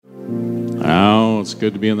Wow, it's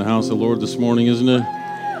good to be in the house of the Lord this morning, isn't it?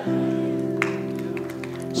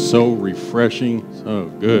 So refreshing. So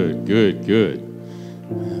good.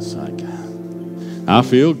 It's like, I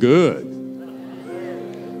feel good.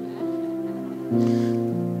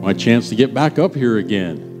 My chance to get back up here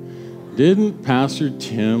again. Didn't Pastor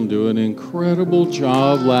Tim do an incredible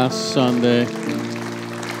job last Sunday?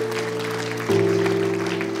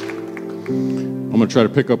 I'm going to try to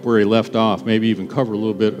pick up where he left off, maybe even cover a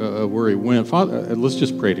little bit where he went. Father, let's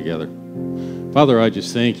just pray together. Father, I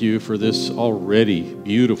just thank you for this already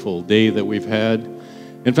beautiful day that we've had.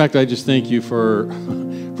 In fact, I just thank you for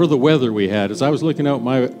the weather we had. As I was looking out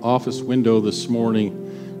my office window this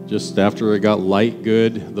morning, just after it got light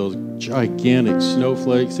good, those gigantic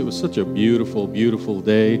snowflakes, it was such a beautiful, beautiful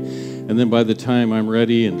day. And then by the time I'm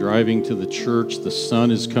ready and driving to the church, the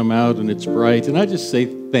sun has come out and it's bright. And I just say,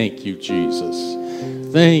 thank you, Jesus.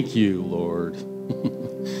 Thank you, Lord.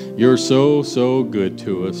 You're so, so good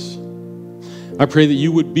to us. I pray that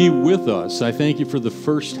you would be with us. I thank you for the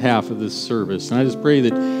first half of this service. And I just pray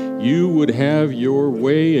that you would have your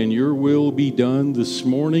way and your will be done this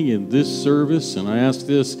morning in this service. And I ask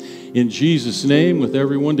this in Jesus' name with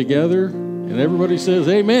everyone together. And everybody says,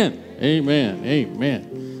 amen, amen,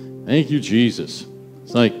 amen. Thank you, Jesus.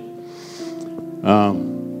 It's like,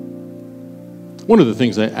 one of the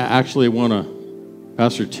things I actually want to,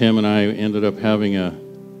 Pastor Tim and I ended up having a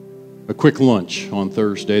quick lunch on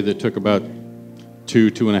Thursday that took about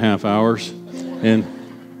 2.5 hours.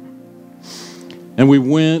 And we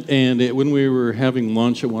went, and when we were having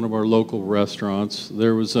lunch at one of our local restaurants,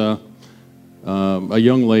 there was a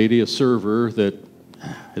young lady, a server, that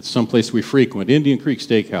it's someplace we frequent, Indian Creek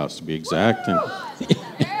Steakhouse to be exact, and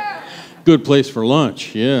good place for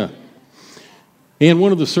lunch, yeah. And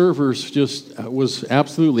one of the servers just was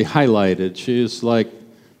absolutely highlighted. She is like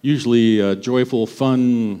usually a joyful,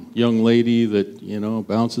 fun young lady that,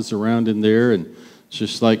 bounces around in there. And it's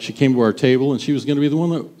just like she came to our table and she was going to be the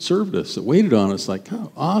one that served us, that waited on us. Like,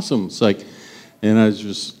 oh, awesome. It's like, and I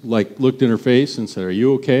just like looked in her face and said, are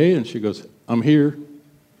you okay? And she goes, I'm here.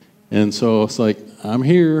 And so it's like, I'm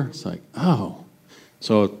here. It's like, oh.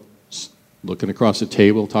 So looking across the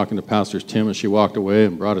table, talking to Pastor Tim, and she walked away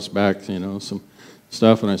and brought us back, some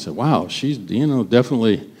stuff, and I said, wow, she's,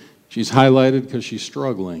 definitely, she's highlighted because she's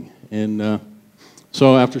struggling. And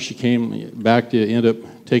so after she came back to end up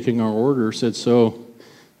taking our order, said, so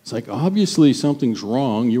it's like, obviously something's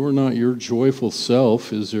wrong. You are not your joyful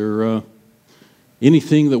self. Is there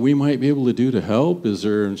anything that we might be able to do to help? Is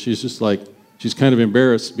there, and she's just like, she's kind of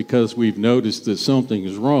embarrassed because we've noticed that something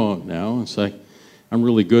is wrong now. It's like, I'm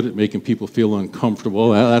really good at making people feel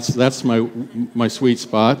uncomfortable. That's my sweet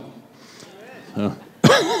spot.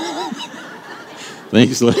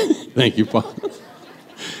 Thanks, thank you, Paul.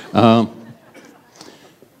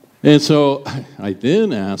 And so I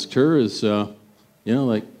then asked her,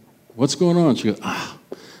 like, what's going on? She goes,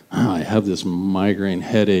 I have this migraine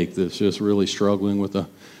headache that's just really struggling with a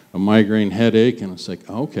migraine headache. And it's like,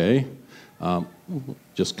 okay.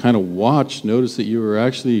 Just kind of watched, noticed that you were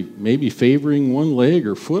actually maybe favoring one leg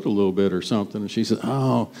or foot a little bit or something. And she said,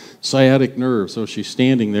 oh, sciatic nerve. So she's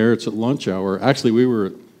standing there. It's at lunch hour. Actually, we were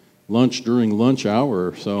at lunch during lunch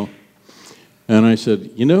hour. So, and I said,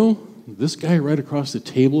 this guy right across the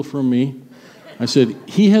table from me, I said,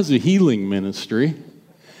 he has a healing ministry.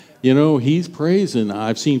 He prays, and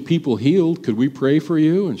I've seen people healed. Could we pray for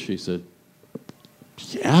you? And she said,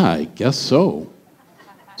 yeah, I guess so.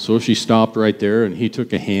 So she stopped right there, and he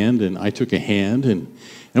took a hand, and I took a hand, and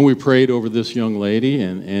we prayed over this young lady,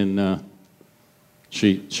 and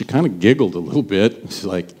she kind of giggled a little bit. She's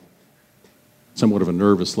like somewhat of a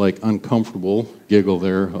nervous, like uncomfortable giggle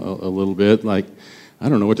there a little bit, like, I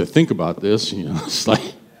don't know what to think about this, It's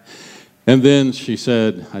like, and then I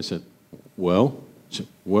said, well,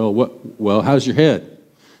 what? Well, how's your head?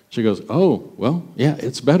 She goes, oh, well, yeah,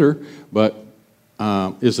 it's better, but.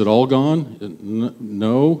 Is it all gone?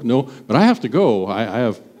 No. But I have to go. I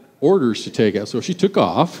have orders to take out. So she took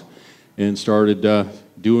off and started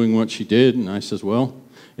doing what she did. And I says, well,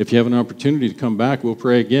 if you have an opportunity to come back, we'll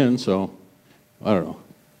pray again. So, I don't know,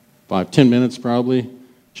 5-10 minutes probably.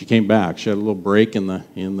 She came back. She had a little break in the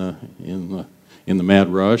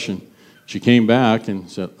mad rush, and she came back and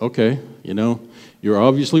said, okay, you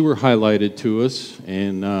obviously were highlighted to us,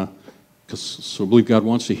 and so I believe God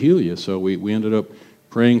wants to heal you. So we ended up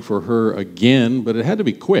praying for her again, but it had to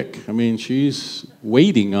be quick. I mean, she's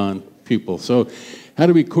waiting on people. So it had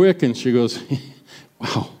to be quick, and she goes,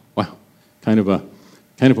 wow, kind of a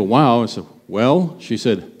wow. I said, well, she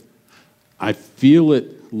said, I feel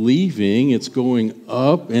it leaving. It's going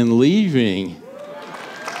up and leaving.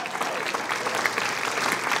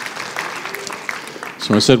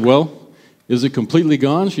 So I said, well, is it completely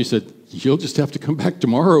gone? She said, you'll just have to come back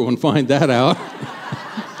tomorrow and find that out.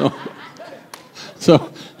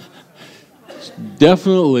 so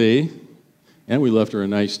definitely, and we left her a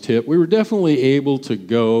nice tip, we were definitely able to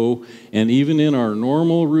go, and even in our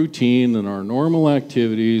normal routine and our normal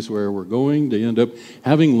activities where we're going to end up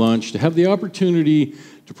having lunch, to have the opportunity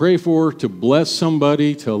to pray for, to bless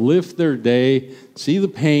somebody, to lift their day, see the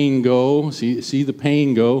pain go, see the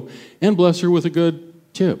pain go, and bless her with a good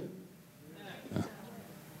tip.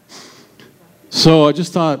 So I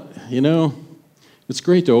just thought, it's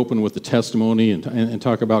great to open with the testimony and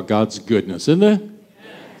talk about God's goodness, isn't it?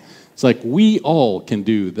 It's like we all can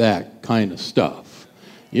do that kind of stuff.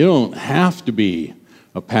 You don't have to be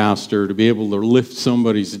a pastor to be able to lift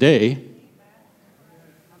somebody's day.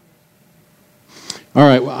 All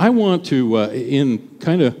right, well, I want to, in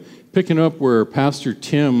kind of picking up where Pastor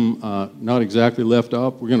Tim not exactly left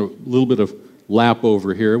off, we're going to a little bit of lap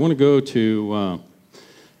over here. I want to go to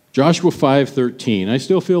Joshua 5:13. I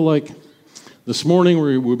still feel like this morning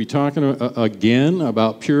we'll be talking again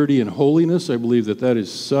about purity and holiness. I believe that is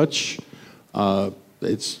such,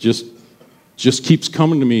 it's just keeps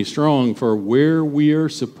coming to me strong for where we are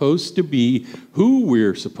supposed to be, who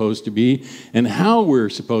we're supposed to be, and how we're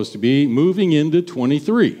supposed to be moving into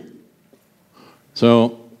 23.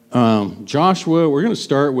 So Joshua, we're going to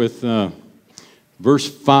start with verse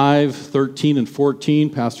 5, 13, and 14.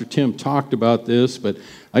 Pastor Tim talked about this, but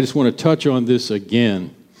I just want to touch on this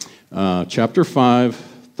again. Chapter 5,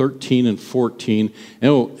 13, and 14.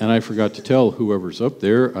 Oh, and I forgot to tell whoever's up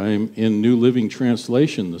there, I'm in New Living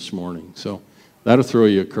Translation this morning, so that'll throw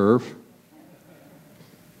you a curve.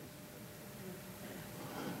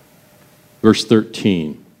 Verse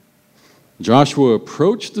 13. Joshua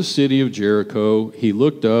approached the city of Jericho. He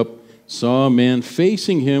looked up, saw a man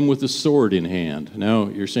facing him with a sword in hand. Now,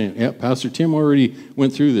 you're saying, yeah, Pastor Tim already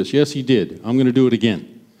went through this. Yes, he did. I'm going to do it again.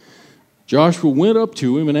 Joshua went up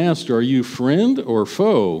to him and asked, are you friend or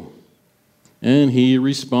foe? And he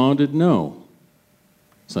responded, no.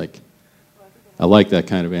 It's like, I like that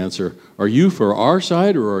kind of answer. Are you for our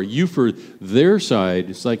side or are you for their side?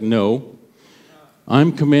 It's like, no.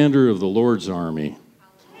 I'm commander of the Lord's army.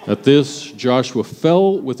 At this, Joshua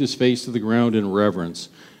fell with his face to the ground in reverence.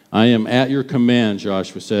 I am at your command,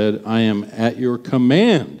 Joshua said. I am at your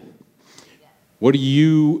command. What do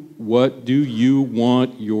you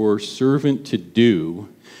want your servant to do?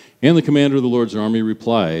 And the commander of the Lord's army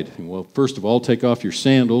replied, well, first of all, take off your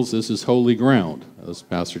sandals. This is holy ground. As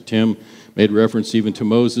Pastor Tim made reference even to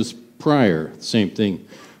Moses prior. The same thing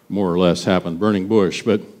more or less happened, burning bush.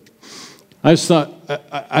 But I just thought,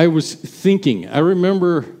 I was thinking, I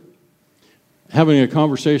remember having a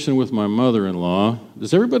conversation with my mother-in-law.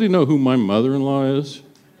 Does everybody know who my mother-in-law is?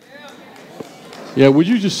 Yeah, would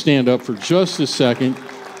you just stand up for just a second?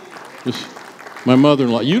 Just, my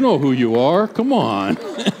mother-in-law, you know who you are. Come on.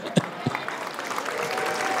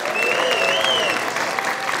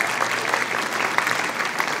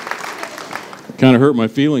 Kind of hurt my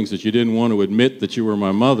feelings that you didn't want to admit that you were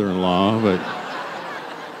my mother-in-law, but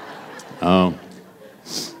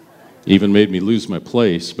even made me lose my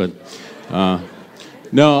place. But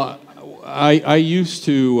no, I used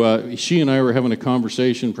to, she and I were having a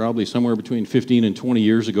conversation probably somewhere between 15 and 20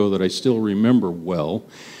 years ago that I still remember well.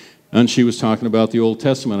 And she was talking about the Old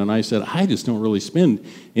Testament. And I said, I just don't really spend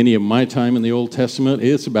any of my time in the Old Testament.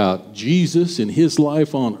 It's about Jesus and his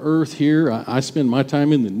life on earth here. I spend my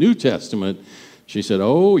time in the New Testament. She said,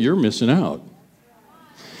 oh, you're missing out.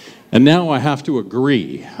 And now I have to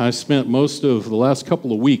agree. I spent most of the last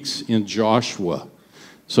couple of weeks in Joshua.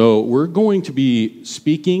 So we're going to be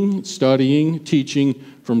speaking, studying, teaching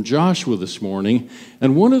from Joshua this morning.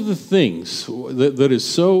 And one of the things that is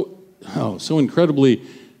so incredibly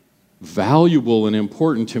valuable and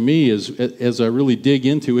important to me is, as I really dig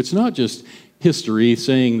into, it's not just history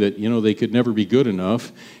saying that, they could never be good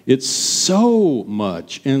enough. It's so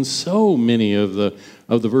much and so many of the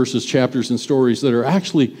verses, chapters, and stories that are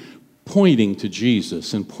actually pointing to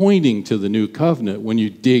Jesus and pointing to the new covenant when you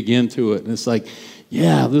dig into it. And it's like,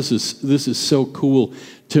 yeah, this is so cool.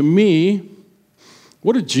 To me,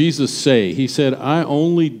 what did Jesus say? He said, I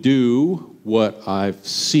only do what I've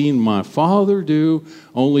seen my Father do,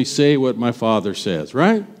 only say what my Father says,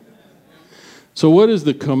 right? So what is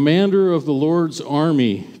the commander of the Lord's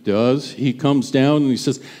army does? He comes down and he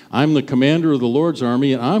says, I'm the commander of the Lord's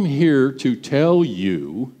army, and I'm here to tell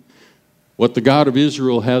you what the God of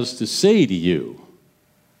Israel has to say to you.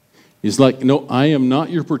 He's like, no, I am not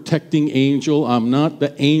your protecting angel. I'm not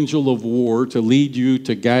the angel of war to lead you,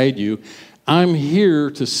 to guide you. I'm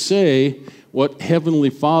here to say what Heavenly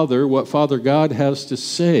Father, what Father God has to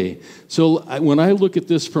say. So when I look at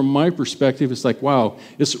this from my perspective, it's like, wow,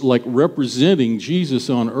 it's like representing Jesus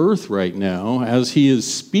on earth right now as he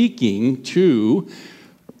is speaking to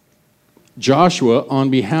Joshua on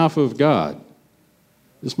behalf of God.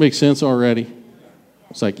 This makes sense already?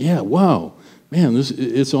 It's like, yeah, wow. Man,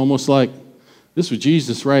 it's almost like this was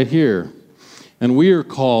Jesus right here. And we are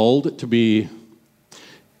called to be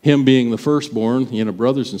him being the firstborn,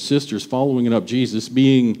 brothers and sisters following it up Jesus,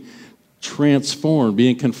 being transformed,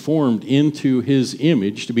 being conformed into his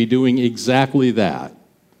image to be doing exactly that.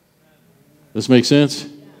 This make sense?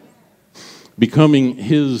 Becoming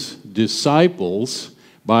his disciples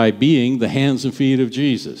by being the hands and feet of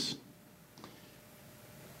Jesus.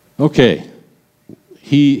 Okay.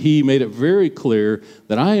 He made it very clear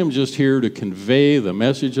that I am just here to convey the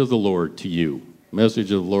message of the Lord to you,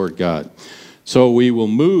 message of the Lord God. So we will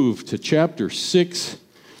move to chapter 6,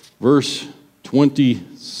 verse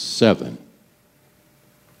 27.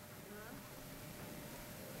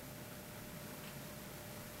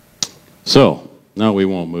 So, no, we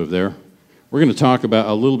won't move there. We're going to talk about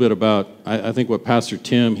a little bit about, I think what Pastor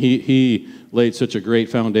Tim, he laid such a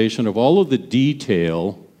great foundation of all of the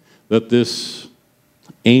detail that this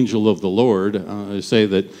angel of the Lord, say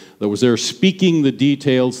that was there speaking the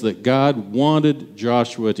details that God wanted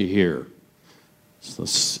Joshua to hear. So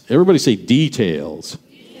everybody say details.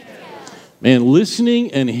 Man,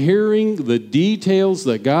 listening and hearing the details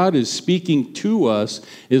that God is speaking to us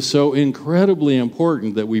is so incredibly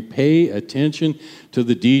important that we pay attention to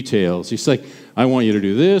the details. He's like, I want you to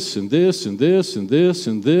do this and this and this and this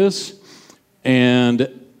and this, and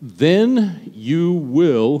then you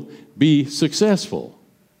will be successful.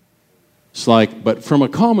 It's like, but from a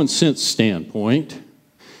common sense standpoint,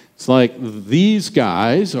 it's like these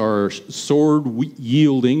guys are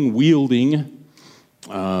sword-wielding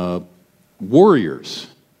warriors.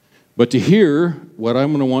 But to hear what I'm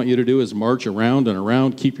going to want you to do is march around and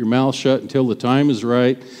around, keep your mouth shut until the time is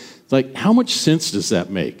right. It's like, how much sense does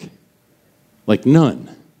that make? Like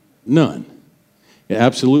none. None. It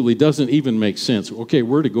absolutely doesn't even make sense. Okay,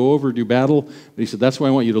 we're to go over, do battle. But he said, that's why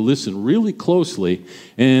I want you to listen really closely.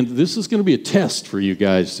 And this is going to be a test for you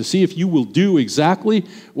guys to see if you will do exactly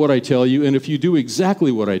what I tell you. And if you do exactly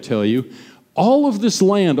what I tell you, all of this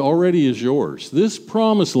land already is yours. This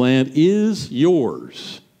promised land is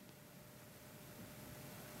yours.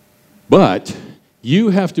 But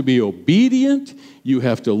you have to be obedient, you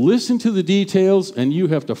have to listen to the details, and you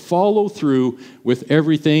have to follow through with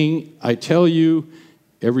everything I tell you,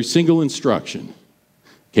 every single instruction.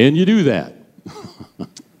 Can you do that?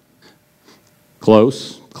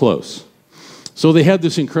 Close. So they had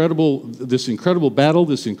this incredible battle,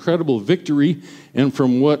 this incredible victory, and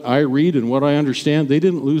from what I read and what I understand, they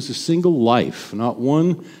didn't lose a single life. Not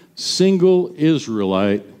one single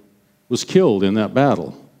Israelite was killed in that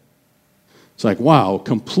battle. It's like, wow,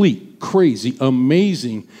 complete, crazy,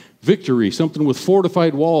 amazing victory. Something with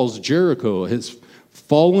fortified walls. Jericho has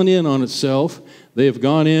fallen in on itself. They have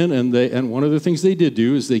gone in, and one of the things they did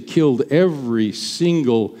do is they killed every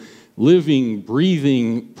single living,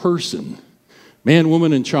 breathing person. Man,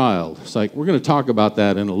 woman, and child. It's like, we're going to talk about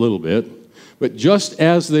that in a little bit. But just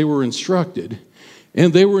as they were instructed,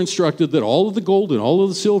 and they were instructed that all of the gold and all of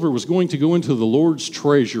the silver was going to go into the Lord's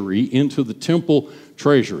treasury, into the temple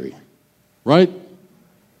treasury. Right?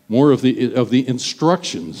 More of the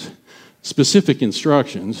instructions, specific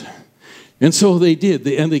instructions. And so they did.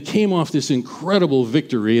 And they came off this incredible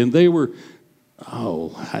victory, and they were,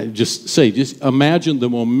 just imagine the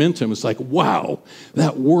momentum. It's like, wow,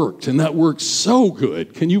 that worked, and that worked so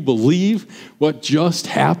good. Can you believe what just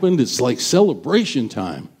happened? It's like celebration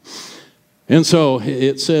time. And so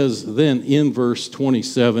it says then in verse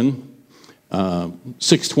 27,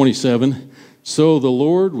 6:27, so the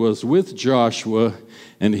Lord was with Joshua,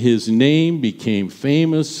 and his name became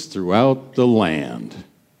famous throughout the land.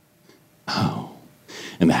 Oh,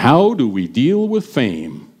 and how do we deal with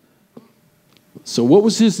fame? So what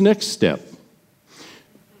was his next step?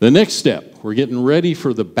 The next step, we're getting ready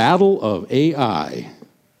for the battle of Ai.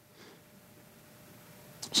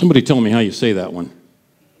 Somebody tell me how you say that one.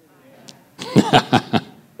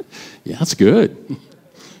 Yeah, that's good.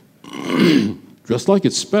 Just like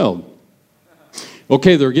it's spelled.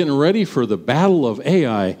 Okay, they're getting ready for the battle of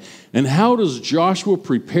Ai. And how does Joshua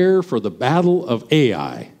prepare for the battle of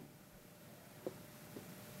Ai?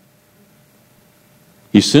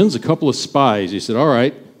 He sends a couple of spies. He said, all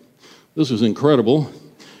right, this was incredible.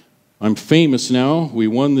 I'm famous now. We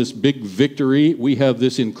won this big victory. We have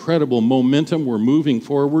this incredible momentum. We're moving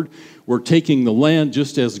forward. We're taking the land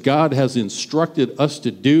just as God has instructed us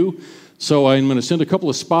to do. So I'm going to send a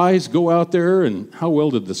couple of spies, go out there, and how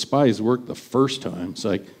well did the spies work the first time? It's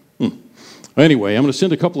like, Anyway, I'm going to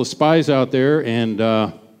send a couple of spies out there, and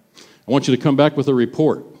I want you to come back with a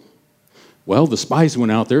report. Well, the spies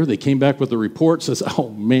went out there. They came back with a report, says, oh,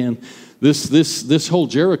 man, this whole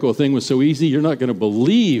Jericho thing was so easy. You're not going to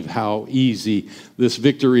believe how easy this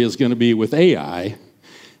victory is going to be with Ai.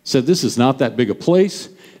 Said, this is not that big a place.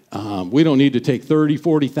 We don't need to take 30,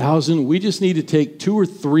 40,000. We just need to take 2,000 or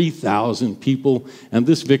 3,000 people, and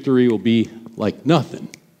this victory will be like nothing.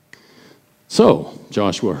 So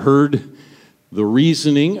Joshua heard the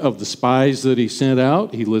reasoning of the spies that he sent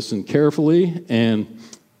out. He listened carefully and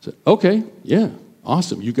said, okay, yeah,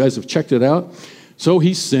 awesome. You guys have checked it out. So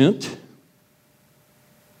he sent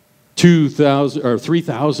 2,000 or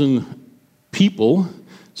 3,000 people.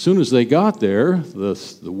 As soon as they got there,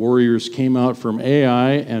 the warriors came out from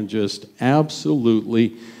Ai and just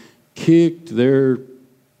absolutely kicked their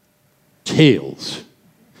tails.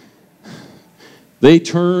 They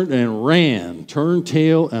turned and ran, turned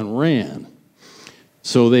tail and ran.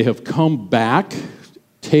 So they have come back,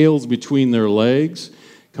 tails between their legs,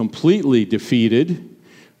 completely defeated,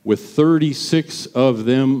 with 36 of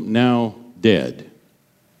them now dead.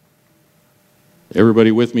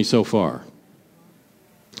 Everybody with me so far?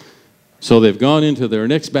 So they've gone into their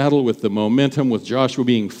next battle with the momentum, with Joshua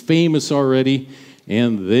being famous already,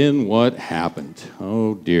 and then what happened?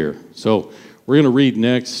 Oh dear. So we're going to read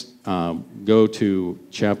next, go to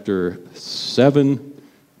chapter 7,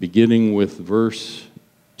 beginning with verse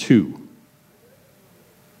 2.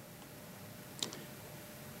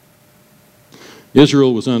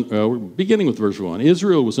 Israel was, beginning with verse 1,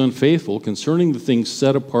 Israel was unfaithful concerning the things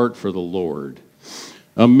set apart for the Lord.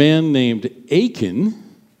 A man named Achan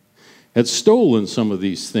had stolen some of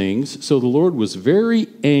these things, so the Lord was very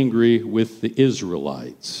angry with the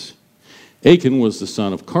Israelites. Achan was the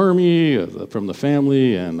son of Carmi from the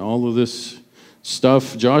family and all of this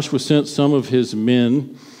stuff. Joshua sent some of his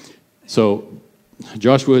men. So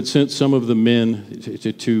Joshua had sent some of the men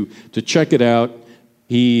to check it out.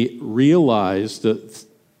 He realized that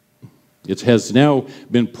it has now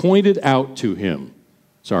been pointed out to him.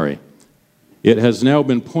 It has now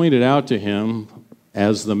been pointed out to him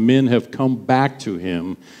as the men have come back to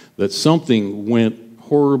him that something went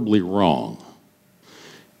horribly wrong.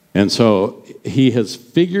 And so he has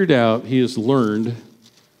figured out, he has learned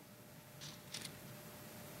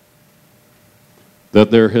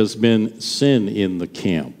that there has been sin in the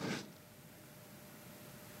camp.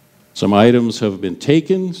 Some items have been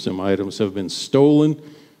taken, some items have been stolen,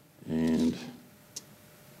 and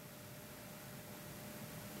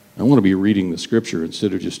I want to be reading the scripture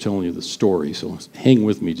instead of just telling you the story, so hang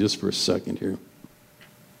with me just for a second here.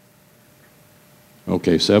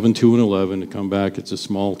 Okay, 7, 2, and 11 to come back. It's a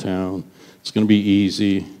small town. It's going to be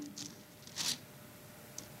easy.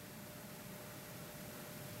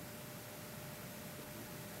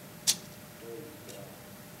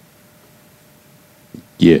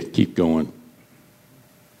 Yeah, keep going.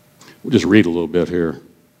 We'll just read a little bit here.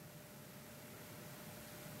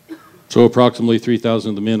 So approximately 3,000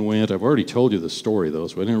 of the men went. I've already told you the story, though,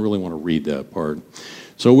 so I didn't really want to read that part.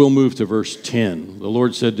 So we'll move to verse 10. The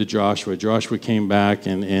Lord said to Joshua, Joshua came back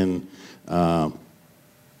and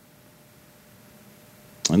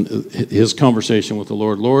his conversation with the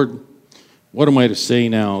Lord, Lord, what am I to say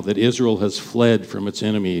now that Israel has fled from its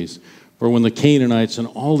enemies? For when the Canaanites and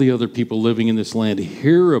all the other people living in this land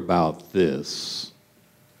hear about this,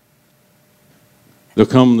 they'll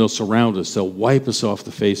come, they'll surround us, they'll wipe us off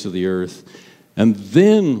the face of the earth. And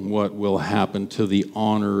then what will happen to the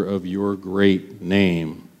honor of your great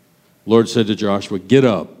name? The Lord said to Joshua, get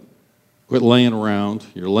up, quit laying around.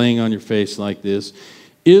 You're laying on your face like this.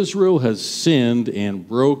 Israel has sinned and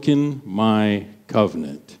broken my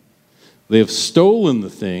covenant. They have stolen the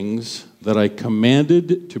things that I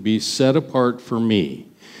commanded to be set apart for me.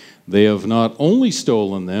 They have not only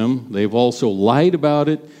stolen them, they've also lied about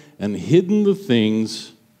it and hidden the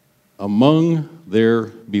things among their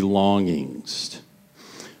belongings.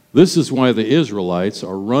 This is why the Israelites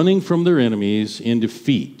are running from their enemies in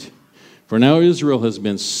defeat. For now Israel has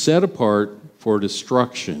been set apart for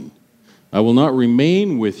destruction. I will not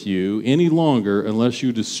remain with you any longer unless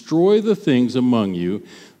you destroy the things among you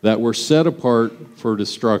that were set apart for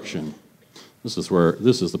destruction. This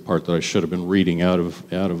is the part that I should have been reading out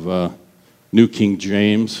of New King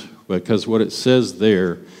James, because what it says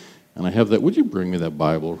there, and I have that. Would you bring me that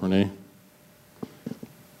Bible, Renee?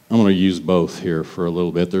 I'm going to use both here for a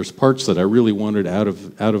little bit. There's parts that I really wanted out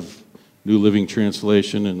of New Living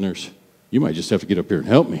Translation, and you might just have to get up here and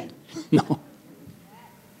help me. No.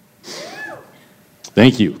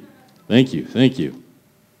 Thank you.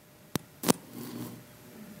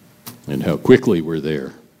 and how quickly we're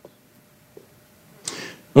there.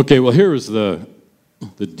 Okay, well, here is the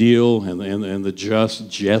deal and the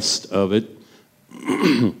gist of it.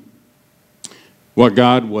 What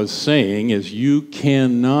God was saying is you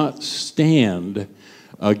cannot stand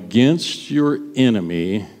against your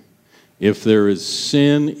enemy if there is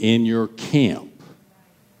sin in your camp.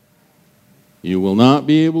 You will not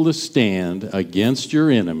be able to stand against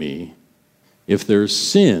your enemy if there's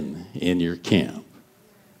sin in your camp.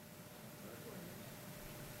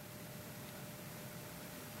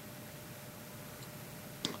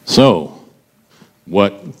 So,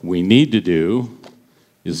 what we need to do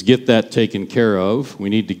is get that taken care of. We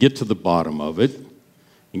need to get to the bottom of it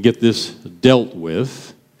and get this dealt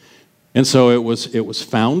with. And so it was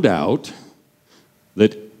found out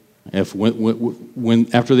that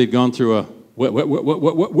when after they'd gone through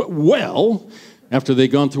after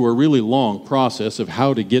they'd gone through a really long process of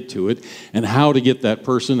how to get to it and how to get that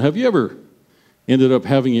person. Have you ever ended up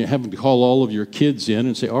having to call all of your kids in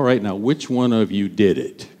and say, all right, now which one of you did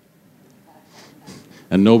it?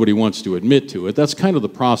 And nobody wants to admit to it. That's kind of the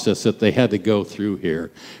process that they had to go through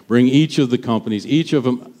here. Bring each of the companies, each of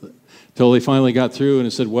them, till they finally got through and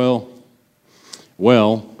it said, well,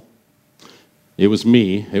 it was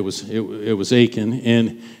me. It was Achan,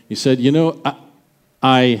 and he said, you know,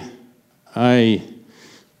 I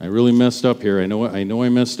really messed up here. I know I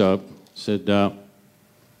messed up. He said,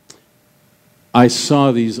 I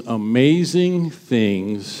saw these amazing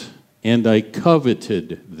things, and I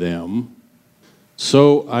coveted them.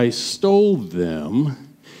 So I stole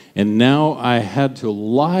them, and now I had to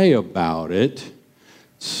lie about it.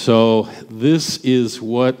 So this is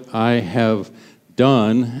what I have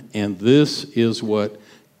done, and this is what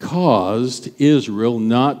caused Israel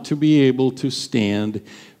not to be able to stand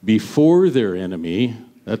before their enemy.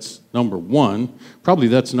 That's number one. Probably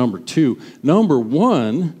that's number two. Number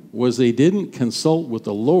one was they didn't consult with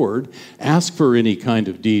the Lord, ask for any kind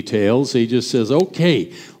of details. They just says,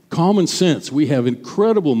 okay, common sense. We have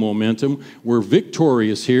incredible momentum. We're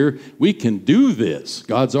victorious here. We can do this.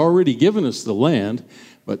 God's already given us the land,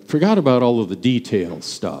 but forgot about all of the detail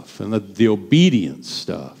stuff and the obedience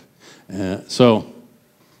stuff.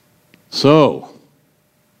 So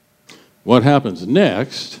what happens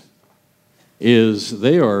next is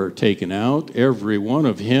they are taken out, every one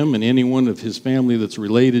of him and any one of his family that's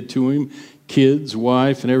related to him, kids,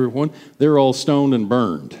 wife, and everyone, they're all stoned and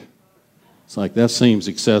burned. It's like, that seems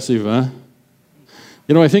excessive, huh?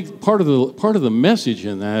 You know, I think part of the message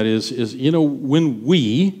in that is you know, when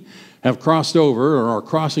we have crossed over or are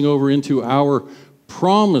crossing over into our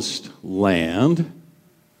promised land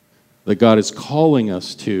that God is calling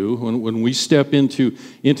us to, when we step into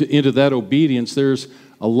that obedience, there's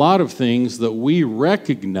a lot of things that we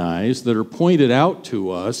recognize that are pointed out to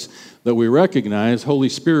us, that we recognize, Holy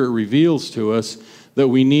Spirit reveals to us, that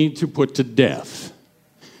we need to put to death.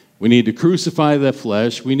 We need to crucify the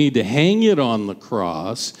flesh. We need to hang it on the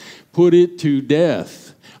cross, put it to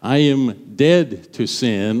death. I am dead to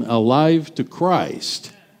sin, alive to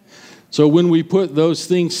Christ. So when we put those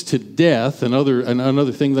things to death,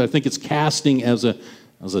 another thing that I think it's casting as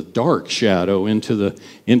a dark shadow into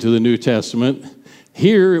the New Testament,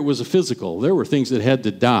 here it was a physical. There were things that had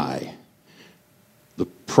to die. The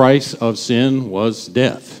price of sin was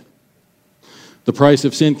death. The price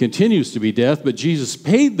of sin continues to be death, but Jesus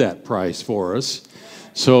paid that price for us.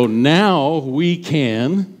 So now we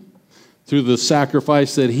can, through the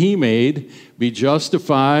sacrifice that he made, be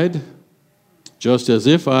justified just as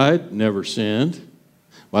if I'd never sinned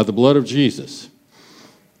by the blood of Jesus.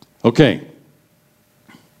 Okay.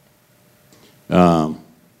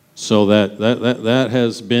 So that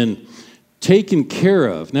has been taken care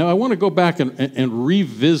of. Now I want to go back and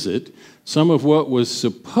revisit some of what was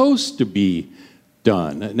supposed to be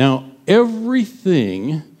done. Now,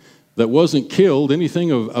 everything that wasn't killed,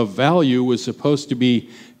 anything of value, was supposed to be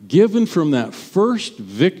given from that first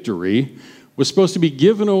victory, was supposed to be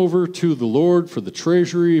given over to the Lord for the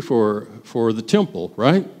treasury, for the temple,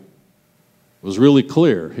 right? It was really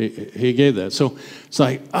clear. He gave that. So it's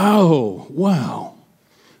like, oh, wow.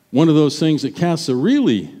 One of those things that casts a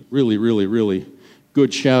really, really, really, really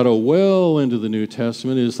good shadow well into the New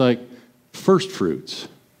Testament is like first fruits.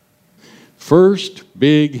 First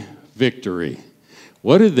big victory.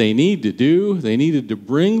 What did they need to do? They needed to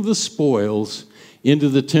bring the spoils into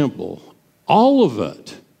the temple. All of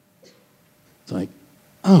it. It's like,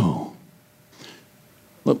 oh.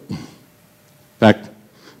 Look. In fact,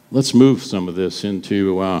 let's move some of this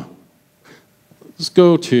into, let's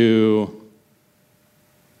go to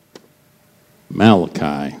Malachi.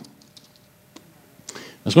 I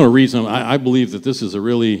just want to read some. I believe that this is a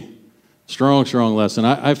really Strong, strong lesson.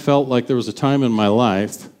 I felt like there was a time in my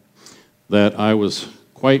life that I was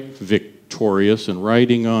quite victorious and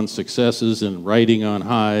riding on successes and riding on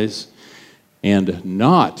highs and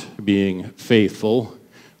not being faithful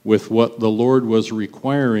with what the Lord was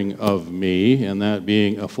requiring of me, and that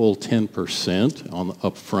being a full 10% on the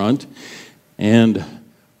up front. And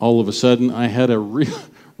all of a sudden, I had a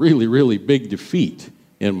really, really big defeat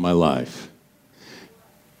in my life.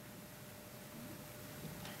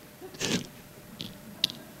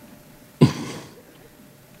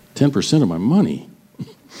 $10% of my money,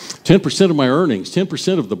 10% of my earnings,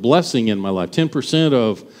 10% of the blessing in my life, 10%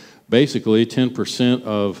 of, basically 10%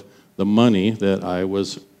 of the money that I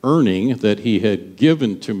was earning that he had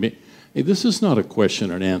given to me. Hey, this is not a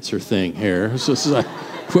question and answer thing here. This is like,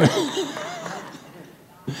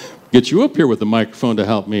 get you up here with the microphone to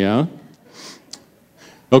help me out.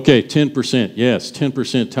 Okay, 10%, yes,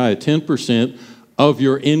 10% tithe, 10% of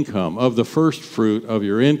your income, of the first fruit of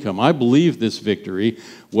your income. I believe this victory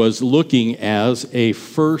was looking as a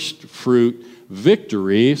first fruit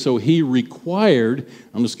victory, so he required,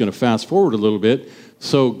 I'm just going to fast forward a little bit,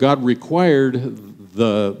 so God required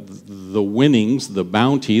the winnings, the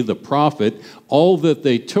bounty, the profit, all that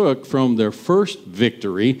they took from their first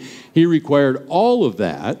victory, he required all of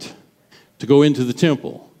that to go into the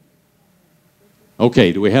temple.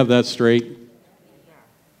 Okay, do we have that straight?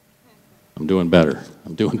 I'm doing better.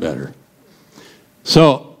 I'm doing better.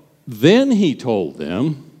 So then he told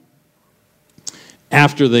them,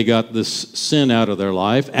 after they got this sin out of their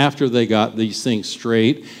life, after they got these things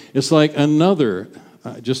straight, it's like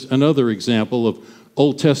just another example of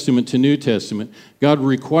Old Testament to New Testament. God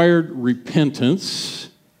required repentance.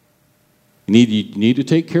 You need to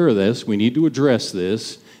take care of this. We need to address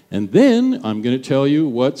this. And then I'm going to tell you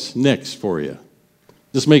what's next for you.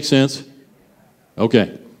 Does this make sense?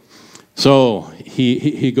 Okay. So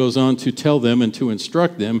he goes on to tell them and to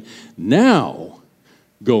instruct them, now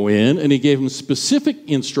go in, and he gave them specific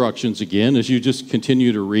instructions again as you just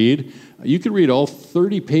continue to read. You can read all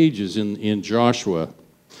 30 pages in Joshua,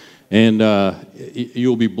 and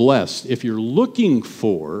you'll be blessed. If you're looking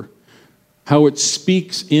for how it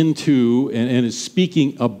speaks into and is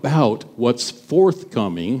speaking about what's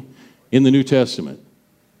forthcoming in the New Testament.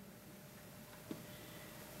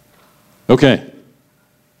 Okay.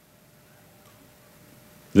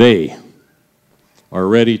 They are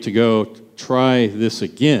ready to go try this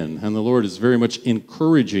again, and the Lord is very much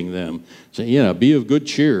encouraging them. Saying, yeah, be of good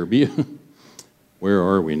cheer. Where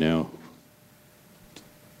are we now?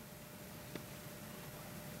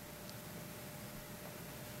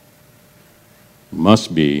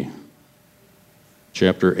 Must be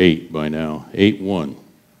chapter 8 by now, 8:1.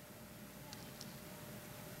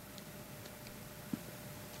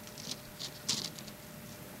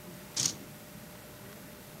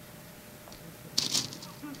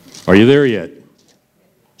 Are you there yet?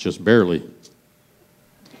 Just barely.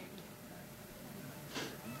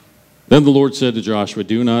 Then the Lord said to Joshua,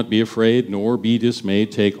 do not be afraid, nor be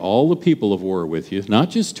dismayed. Take all the people of war with you, not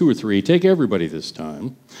just 2 or 3. Take everybody this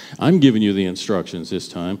time. I'm giving you the instructions this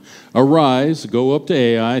time. Arise, go up to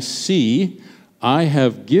Ai. See, I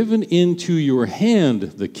have given into your hand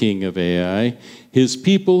the king of Ai, his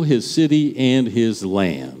people, his city, and his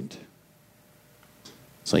land.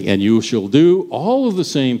 It's like, and you shall do all of the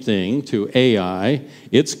same thing to Ai,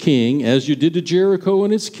 its king, as you did to Jericho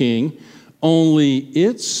and its king, only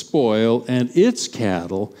its spoil and its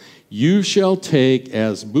cattle you shall take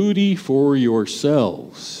as booty for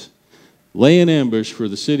yourselves. Lay an ambush for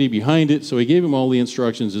the city behind it. So he gave him all the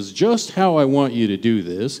instructions. It's just how I want you to do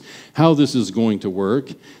this, how this is going to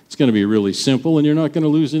work. It's going to be really simple, and you're not going to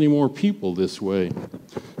lose any more people this way.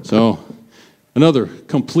 So another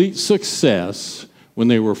complete success when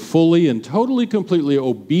they were fully and totally, completely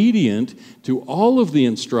obedient to all of the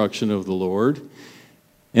instruction of the Lord.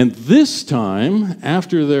 And this time,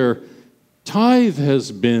 after their tithe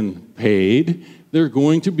has been paid, they're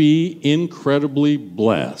going to be incredibly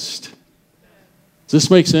blessed. Does this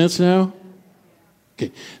make sense now?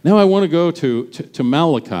 Okay. Now I want to go to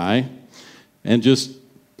Malachi, and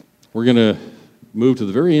we're going to move to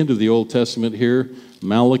the very end of the Old Testament here.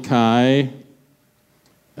 Malachi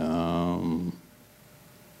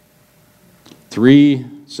 3,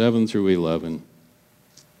 7 through 11. In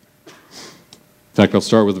fact, I'll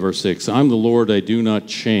start with verse 6. I'm the Lord, I do not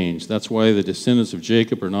change. That's why the descendants of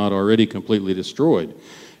Jacob are not already completely destroyed.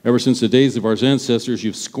 Ever since the days of our ancestors,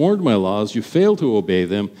 you've scorned my laws, you failed to obey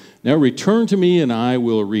them. Now return to me, and I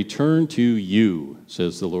will return to you,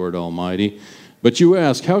 says the Lord Almighty. But you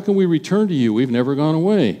ask, how can we return to you? We've never gone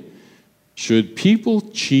away. Should people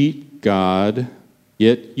cheat God?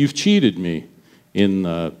 Yet you've cheated me. In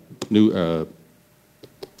New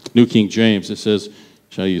King James, it says,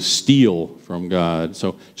 shall you steal from God?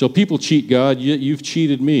 So, shall people cheat God? You've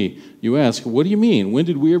cheated me. You ask, what do you mean? When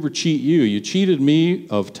did we ever cheat you? You cheated me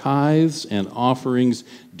of tithes and offerings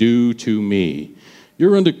due to me.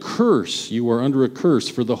 You're under curse. You are under a curse,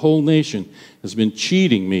 for the whole nation has been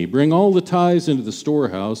cheating me. Bring all the tithes into the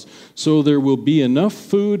storehouse, so there will be enough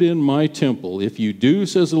food in my temple. If you do,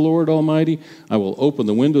 says the Lord Almighty, I will open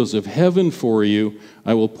the windows of heaven for you.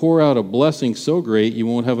 I will pour out a blessing so great you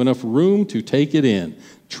won't have enough room to take it in.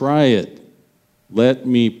 Try it. Let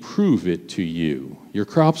me prove it to you. Your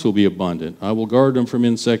crops will be abundant. I will guard them from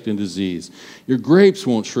insect and disease. Your grapes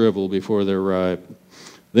won't shrivel before they're ripe.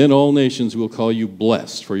 Then all nations will call you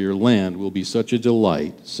blessed, for your land will be such a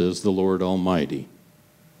delight, says the Lord Almighty.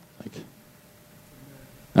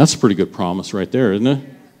 That's a pretty good promise right there, isn't it?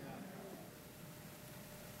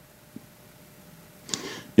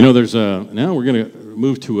 You know, now we're going to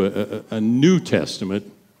move to a New Testament,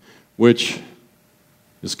 which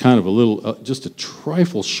is kind of a little, just a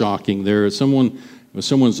trifle shocking there.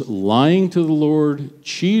 Someone's lying to the Lord,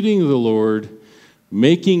 cheating the Lord,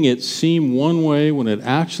 making it seem one way when it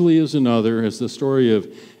actually is another, as the story of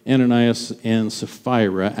Ananias and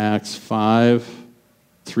Sapphira, Acts 5,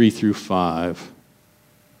 3-5,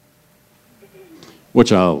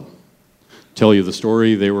 which I'll tell you the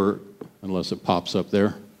story. They were, unless it pops up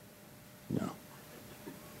there. No.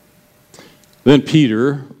 Then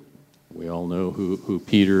Peter, we all know who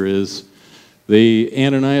Peter is.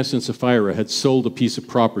 Ananias and Sapphira had sold a piece of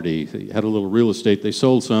property. They had a little real estate. They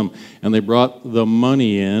sold some, and they brought the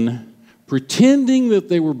money in, pretending that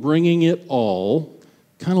they were bringing it all,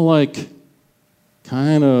 kind of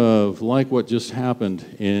like what just happened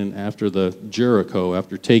after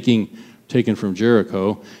taken from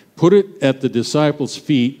Jericho. Put it at the disciples'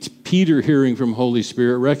 feet. Peter, hearing from Holy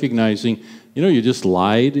Spirit, recognizing, you just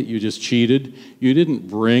lied, you just cheated. You didn't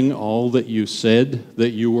bring all that you said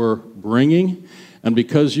that you were bringing. And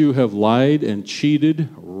because you have lied and cheated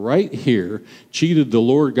right here, cheated the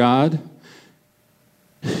Lord God,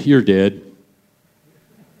 you're dead.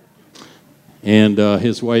 And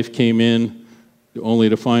his wife came in only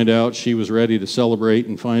to find out she was ready to celebrate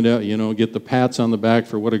and find out, get the pats on the back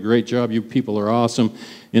for what a great job. You people are awesome.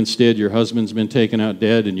 Instead, your husband's been taken out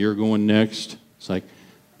dead and you're going next. It's like,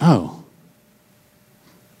 oh.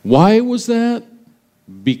 Why was that?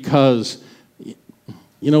 Because,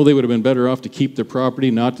 they would have been better off to keep their property,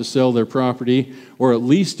 not to sell their property, or at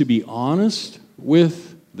least to be honest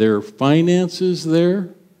with their finances there.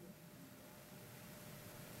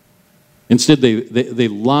 Instead, they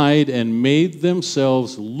lied and made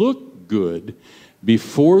themselves look good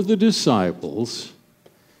before the disciples,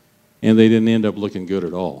 and they didn't end up looking good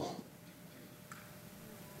at all.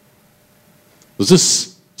 Does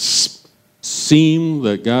this seem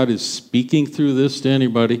that God is speaking through this to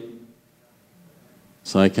anybody?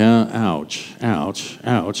 It's like, ouch, ouch,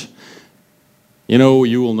 ouch.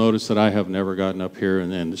 You will notice that I have never gotten up here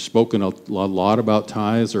and spoken a lot about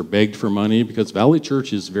tithes or begged for money, because Valley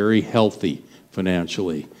Church is very healthy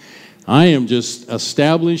financially. I am just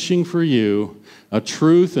establishing for you a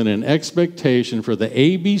truth and an expectation for the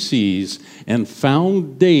ABCs and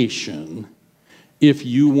foundation if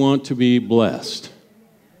you want to be blessed.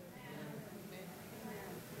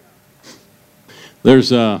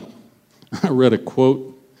 I read a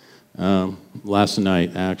quote last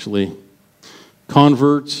night, actually.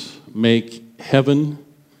 Converts make heaven,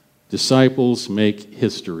 disciples make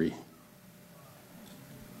history.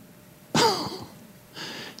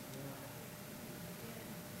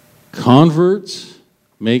 Converts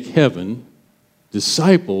make heaven,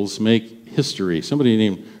 disciples make history. Somebody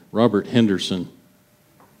named Robert Henderson.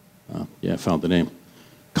 I found the name.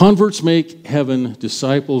 Converts make heaven,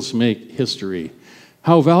 disciples make history.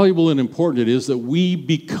 How valuable and important it is that we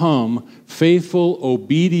become faithful,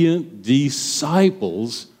 obedient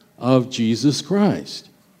disciples of Jesus Christ.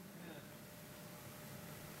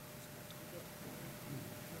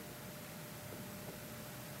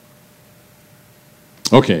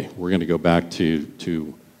 Okay, we're going to go back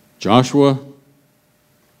to Joshua.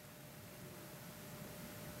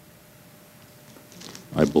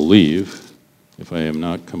 I believe, if I am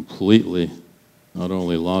not completely, not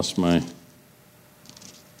only lost my...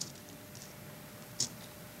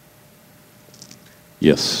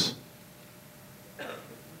 Yes.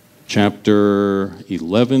 Chapter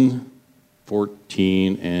 11,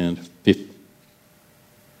 14, and 15.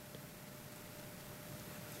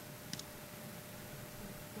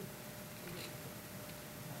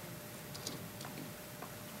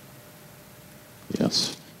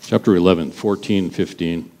 Yes. Chapter 11, 14,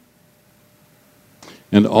 15.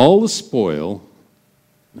 And all the spoil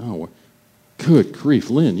No, good grief,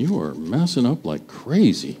 Lynn, you are messing up like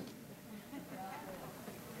crazy.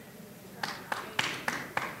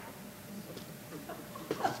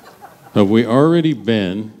 Have we already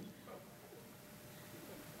been?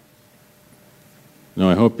 No,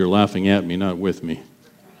 I hope you're laughing at me, not with me.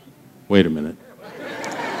 Wait a minute.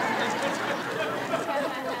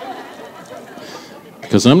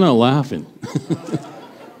 Because I'm not laughing.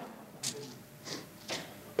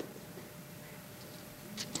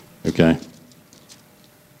 Okay.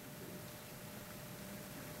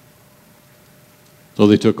 So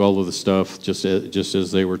they took all of the stuff just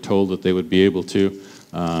as they were told that they would be able to.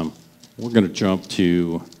 We're going to jump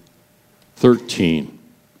to 13.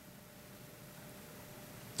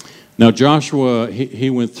 Now Joshua, he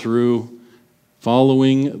went through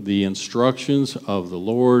following the instructions of the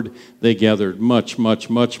Lord. They gathered much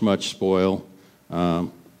spoil.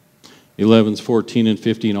 11, 14, and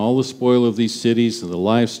 15, all the spoil of these cities and the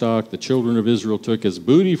livestock the children of Israel took as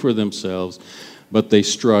booty for themselves, but they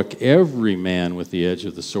struck every man with the edge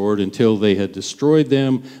of the sword until they had destroyed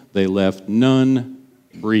them. They left none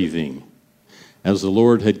breathing. As the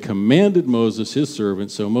Lord had commanded Moses, his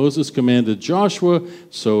servant, so Moses commanded Joshua,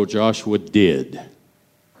 so Joshua did.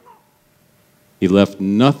 He left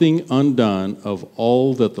nothing undone of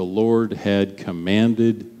all that the Lord had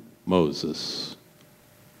commanded Moses.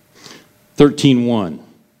 13:1.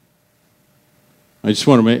 I just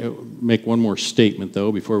want to make one more statement,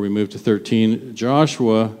 though, before we move to 13.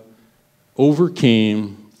 Joshua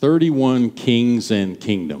overcame 31 kings and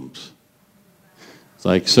kingdoms. It's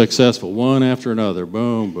like successful, one after another.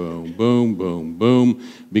 Boom, boom, boom, boom, boom.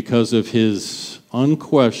 Because of his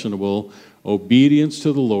unquestionable obedience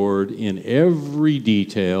to the Lord in every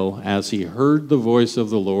detail. As he heard the voice of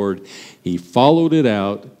the Lord, he followed it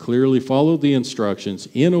out, clearly followed the instructions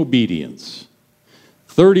in obedience.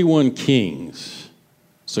 31 kings.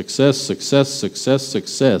 Success, success, success,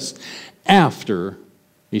 success. After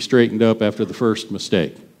he straightened up after the first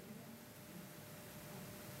mistake.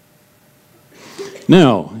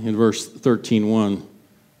 Now, in verse 13:1,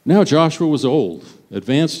 now Joshua was old,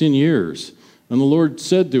 advanced in years, and the Lord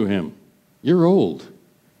said to him, "You're old.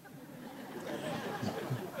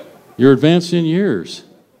 You're advanced in years.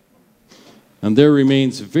 And there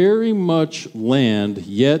remains very much land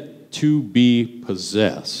yet to be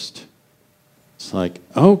possessed." It's like,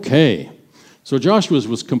 okay. So Joshua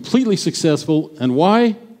was completely successful. And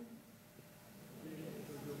why?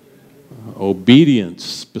 Obedience,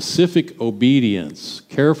 specific obedience,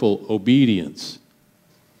 careful obedience.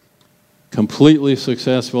 Completely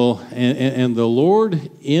successful. And the Lord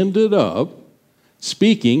ended up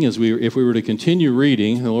speaking, if we were to continue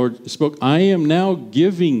reading, the Lord spoke, "I am now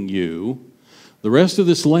giving you the rest of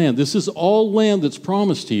this land." This is all land that's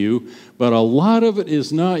promised to you, but a lot of it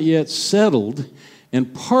is not yet settled.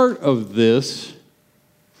 And part of this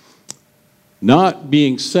not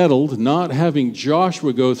being settled, not having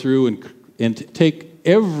Joshua go through and take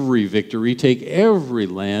every victory, take every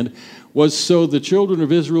land, was so the children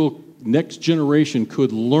of Israel, next generation,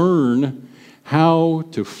 could learn how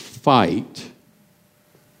to fight,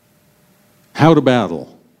 how to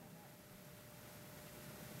battle.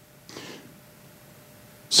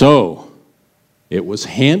 So, it was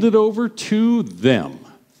handed over to them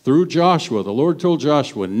through Joshua. The Lord told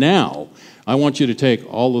Joshua, "Now, I want you to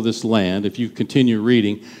take all of this land." If you continue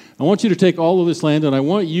reading, I want you to take all of this land, and I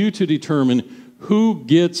want you to determine who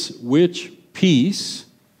gets which piece.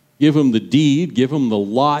 Give them the deed, give them the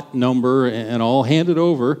lot number, and all. Hand it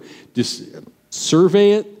over. Just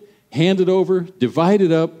survey it, hand it over, divide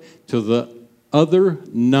it up to the other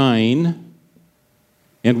 9.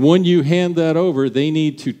 And when you hand that over, they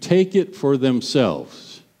need to take it for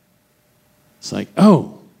themselves. It's like,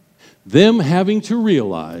 oh, them having to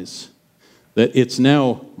realize that it's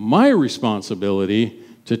now my responsibility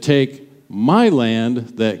to take my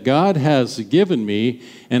land that God has given me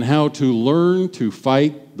and how to learn to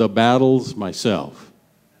fight the battles myself.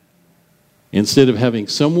 Instead of having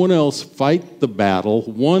someone else fight the battle,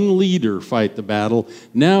 one leader fight the battle,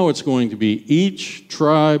 now it's going to be each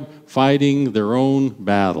tribe fighting their own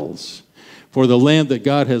battles for the land that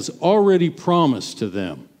God has already promised to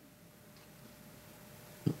them.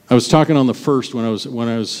 I was talking on the 1st when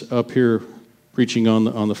I was up here preaching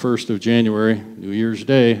on the 1st of January, New Year's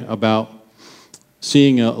Day, about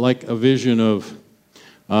seeing a vision of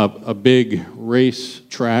a big race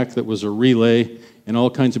track that was a relay and all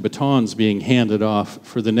kinds of batons being handed off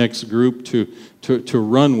for the next group to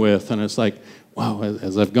run with. And it's like, wow,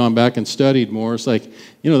 as I've gone back and studied more, it's like,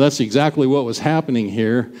 that's exactly what was happening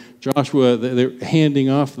here. Joshua, they're handing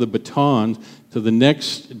off the baton to the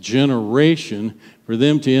next generation for for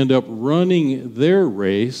them to end up running their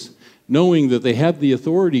race, knowing that they had the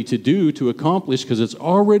authority to accomplish, because it's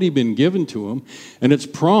already been given to them, and it's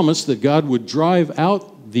promised that God would drive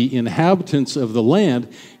out the inhabitants of the land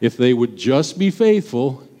if they would just be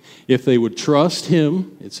faithful, if they would trust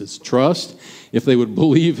Him, it says trust, if they would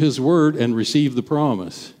believe His word and receive the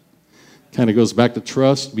promise. Kind of goes back to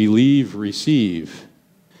trust, believe, receive.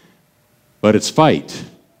 But it's fight.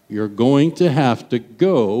 You're going to have to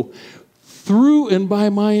go through and by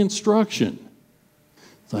my instruction.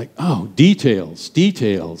 It's like, oh, details,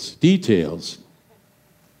 details, details.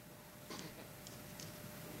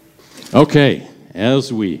 Okay,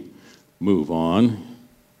 as we move on,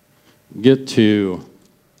 get to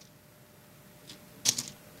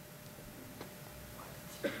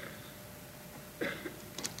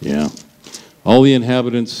all the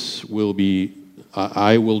inhabitants will be,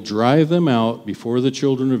 I will drive them out before the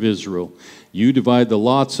children of Israel. You divide the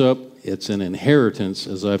lots up. It's an inheritance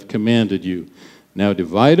as I've commanded you. Now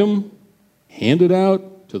divide them, hand it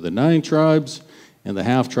out to the 9 tribes and the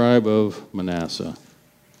half tribe of Manasseh.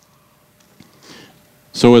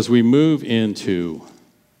 So as we move into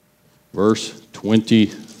verse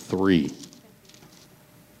 23.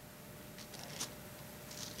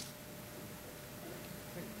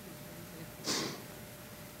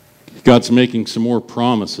 God's making some more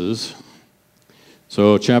promises.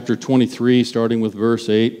 So chapter 23, starting with verse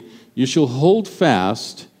 8, you shall hold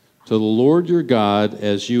fast to the Lord your God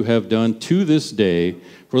as you have done to this day,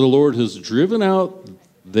 for the Lord has driven out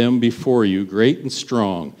them before you, great and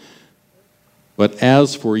strong. But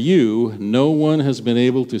as for you, no one has been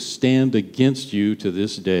able to stand against you to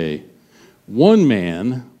this day. One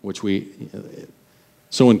man,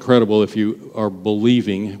 so incredible if you are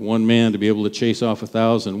believing, one man to be able to chase off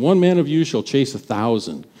 1,000. One man of you shall chase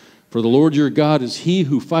 1,000. For the Lord your God is He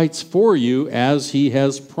who fights for you as He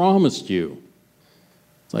has promised you.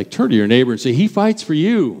 It's like, turn to your neighbor and say, He fights for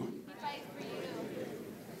you.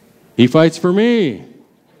 He fights for me.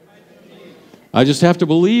 I just have to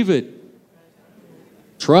believe it.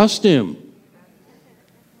 Trust Him.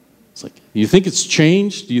 It's like, you think it's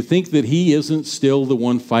changed? Do you think that He isn't still the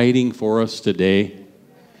one fighting for us today?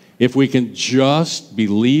 If we can just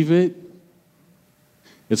believe it,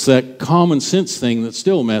 it's that common sense thing that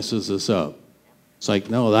still messes us up. It's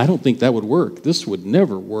like, no, I don't think that would work. This would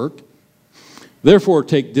never work. Therefore,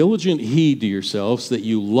 take diligent heed to yourselves that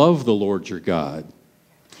you love the Lord your God.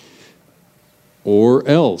 Or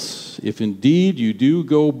else, if indeed you do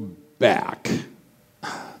go back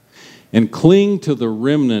and cling to the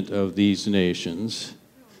remnant of these nations,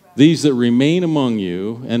 these that remain among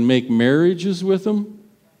you, and make marriages with them,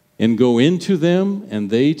 and go into them,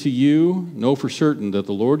 and they to you, know for certain that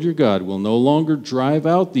the Lord your God will no longer drive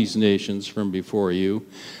out these nations from before you,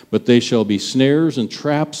 but they shall be snares and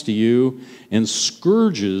traps to you, and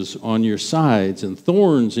scourges on your sides, and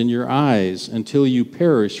thorns in your eyes, until you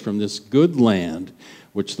perish from this good land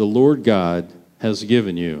which the Lord God has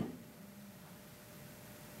given you.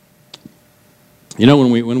 You know,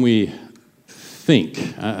 when we think,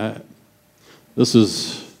 this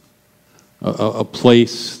is a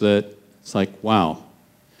place that it's like, wow.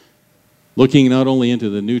 Looking not only into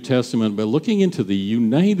the New Testament, but looking into the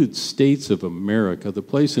United States of America, the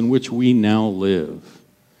place in which we now live.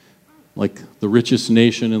 Like the richest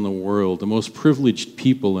nation in the world, the most privileged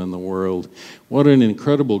people in the world. What an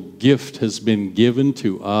incredible gift has been given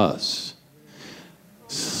to us.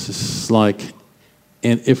 It's like,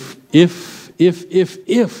 and if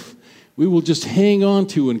we will just hang on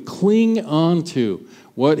to and cling on to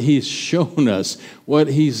what He's shown us, what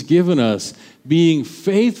He's given us, being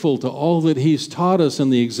faithful to all that He's taught us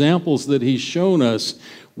and the examples that He's shown us,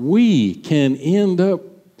 we can end up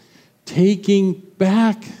taking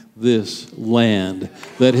back this land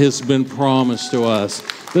that has been promised to us,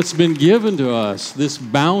 that's been given to us, this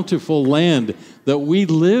bountiful land that we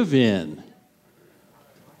live in.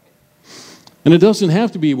 And it doesn't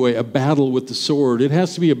have to be a battle with the sword. It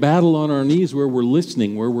has to be a battle on our knees where we're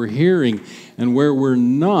listening, where we're hearing, and where we're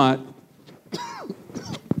not.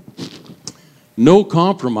 No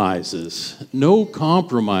compromises. No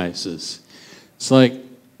compromises. It's like,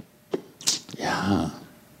 yeah,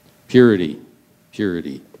 purity.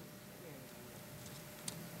 Purity.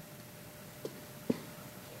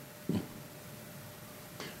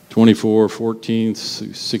 (24, 14,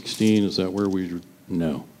 16), is that where we...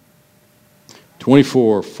 No.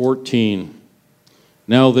 24:14.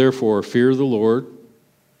 Now therefore fear the Lord,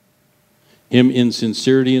 Him in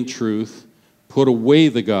sincerity and truth. Put away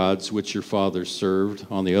the gods which your fathers served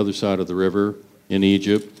on the other side of the river in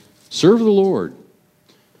Egypt. Serve the Lord.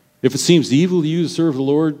 If it seems evil to you to serve the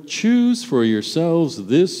Lord, choose for yourselves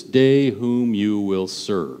this day whom you will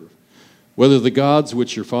serve. Whether the gods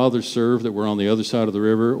which your fathers served that were on the other side of the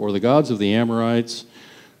river, or the gods of the Amorites,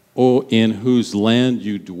 or in whose land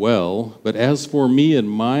you dwell. But as for me and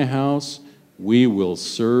my house, we will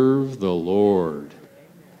serve the Lord.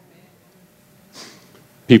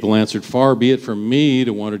 People answered, far be it from me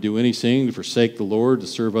to want to do anything, to forsake the Lord, to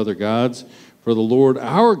serve other gods. For the Lord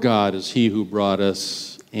our God is he who brought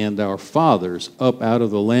us and our fathers up out of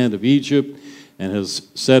the land of Egypt and has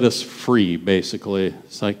set us free, basically.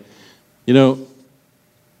 It's like, you know,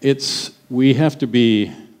 we have to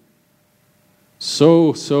be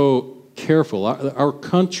so careful. Our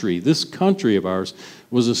country, this country of ours,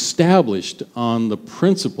 was established on the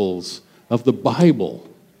principles of the Bible.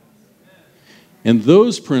 And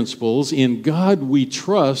those principles, in God we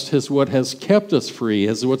trust, is what has kept us free,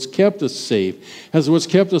 has what's kept us safe, has what's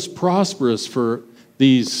kept us prosperous for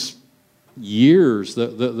these years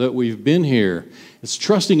that we've been here. It's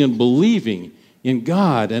trusting and believing in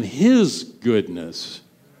God and His goodness.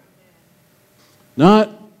 Not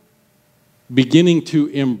beginning to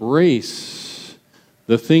embrace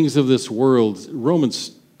the things of this world.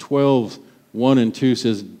 Romans 12, 1 and 2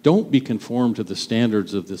 says, don't be conformed to the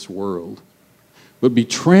standards of this world, but be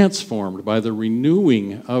transformed by the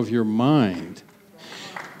renewing of your mind.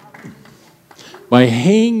 By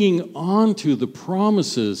hanging on to the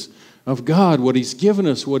promises of God, what He's given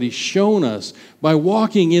us, what He's shown us, by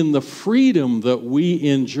walking in the freedom that we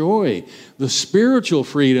enjoy, the spiritual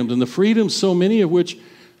freedoms, and the freedoms, so many of which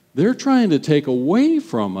they're trying to take away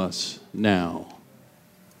from us now.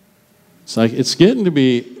 It's getting to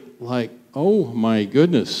be like, oh my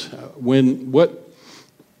goodness,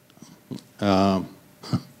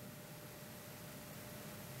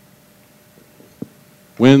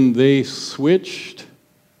 when they switched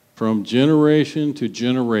from generation to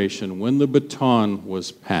generation, when the baton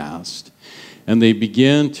was passed, and they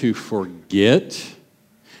began to forget,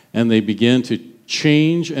 and they began to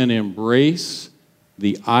change and embrace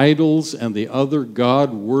the idols and the other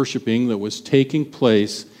God worshiping that was taking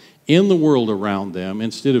place in the world around them,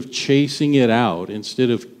 instead of chasing it out,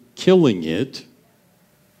 instead of killing it,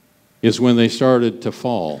 is when they started to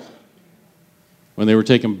fall. When they were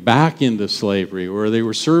taken back into slavery, or they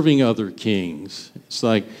were serving other kings. It's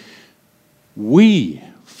like, we,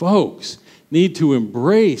 folks, need to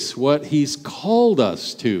embrace what He's called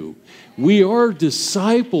us to. We are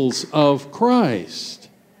disciples of Christ.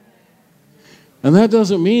 And that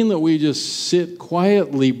doesn't mean that we just sit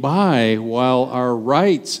quietly by while our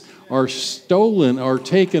rights are stolen or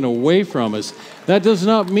taken away from us. That does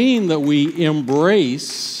not mean that we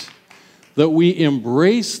embrace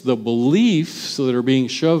the beliefs that are being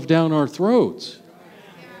shoved down our throats.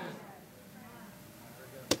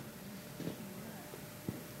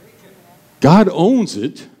 God owns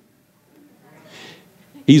it.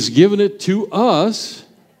 He's given it to us,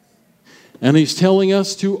 and He's telling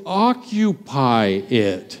us to occupy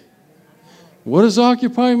it. What does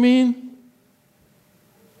occupy mean?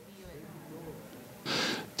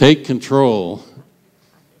 Take control.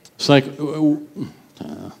 It's like,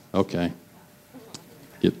 okay.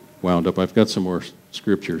 Get wound up. I've got some more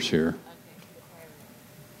scriptures here.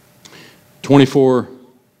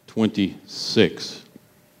 24:26.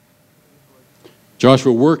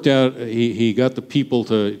 Joshua worked out, he got the people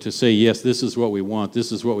to say, yes, this is what we want,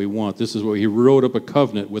 this is what we want, this is what he wrote up a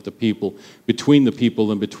covenant with the people, between the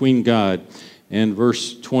people and between God. And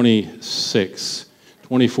verse 26,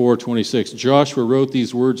 24:26, Joshua wrote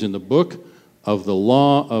these words in the book of the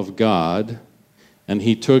law of God, and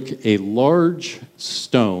he took a large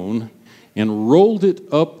stone and rolled it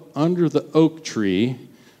up under the oak tree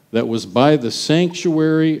that was by the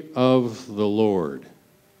sanctuary of the Lord.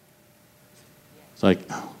 It's like,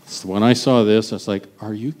 when I saw this, I was like,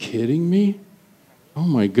 are you kidding me? Oh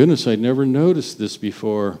my goodness, I'd never noticed this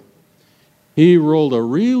before. He rolled a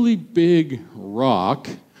really big rock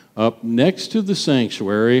up next to the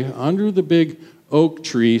sanctuary under the big oak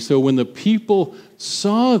tree, so when the people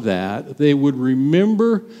saw that, they would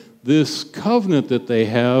remember this covenant that they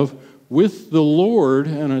have with the Lord.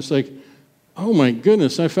 And I was like, oh my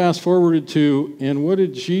goodness, I fast forwarded to, and what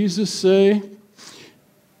did Jesus say?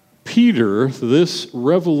 Peter, this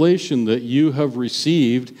revelation that you have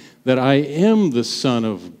received, that I am the Son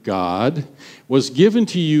of God, was given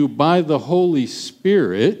to you by the Holy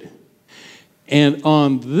Spirit, and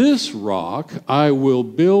on this rock I will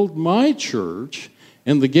build my church,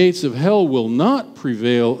 and the gates of hell will not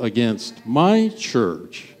prevail against my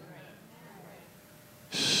church.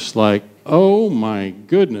 It's like, oh my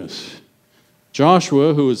goodness.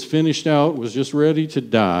 Joshua, who was finished out, was just ready to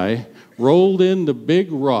die, rolled in the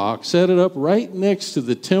big rock, set it up right next to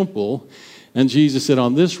the temple, and Jesus said,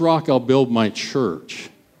 on this rock I'll build my church,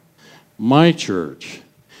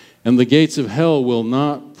 and the gates of hell will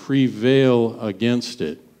not prevail against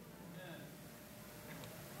it.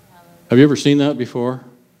 Have you ever seen that before?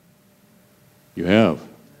 You have.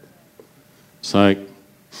 It's like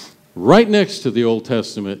right next to the Old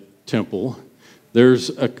Testament temple, there's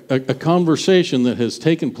a conversation that has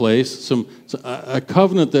taken place, a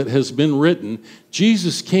covenant that has been written.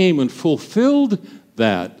 Jesus came and fulfilled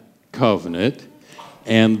that covenant,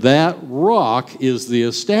 and that rock is the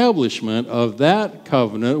establishment of that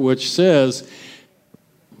covenant, which says,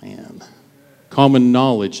 man, common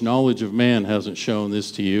knowledge of man hasn't shown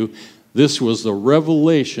this to you. This was the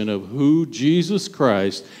revelation of who Jesus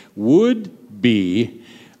Christ would be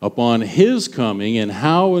upon his coming and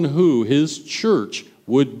how and who his church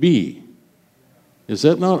would be. Is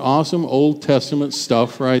that not awesome Old Testament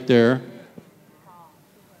stuff right there?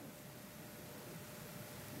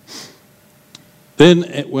 Then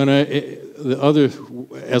as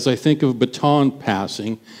I think of baton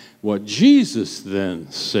passing, what Jesus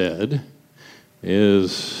then said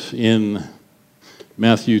is in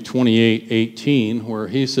Matthew 28:18, where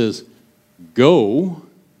he says, "Go,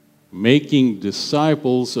 making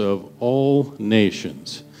disciples of all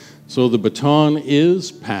nations." So the baton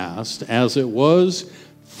is passed as it was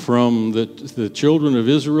from the children of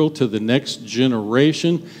Israel to the next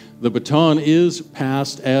generation. The baton is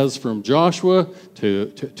passed as from Joshua to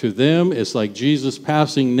them. It's like Jesus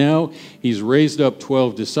passing now. He's raised up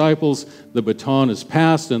 12 disciples. The baton is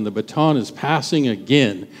passed, and the baton is passing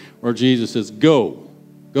again, where Jesus says, go,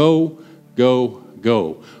 go, go,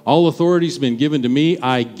 go. All authority's been given to me.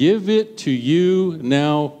 I give it to you.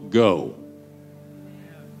 Now go.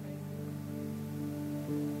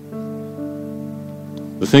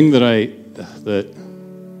 The thing that I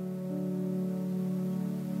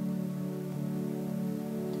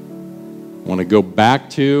want to go back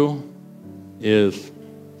to is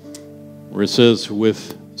where it says,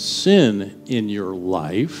 with sin in your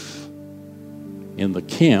life, in the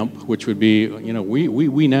camp, which would be, we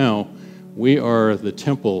are the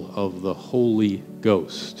temple of the Holy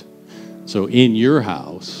Ghost. So in your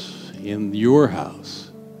house,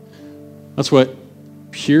 that's what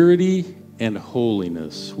purity and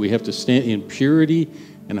holiness. We have to stand in purity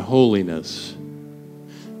and holiness.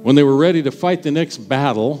 When they were ready to fight the next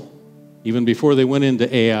battle, even before they went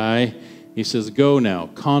into Ai, he says, go now,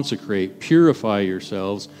 consecrate, purify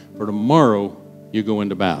yourselves, for tomorrow you go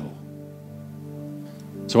into battle.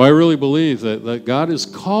 So I really believe that God is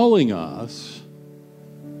calling us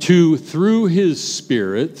to, through his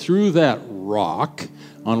Spirit, through that rock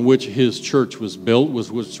on which his church was built,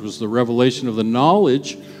 which was the revelation of the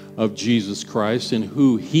knowledge of Jesus Christ and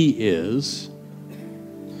who he is.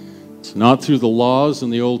 It's not through the laws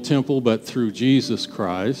in the old temple, but through Jesus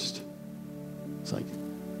Christ. It's like,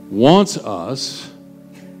 wants us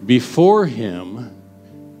before him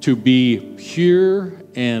to be pure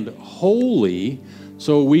and holy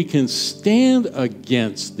so we can stand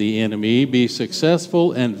against the enemy, be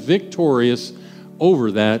successful and victorious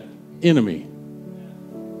over that enemy.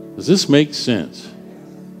 Does this make sense?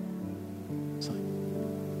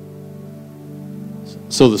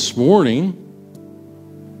 So this morning,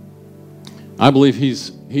 I believe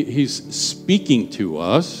he's speaking to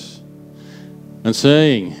us and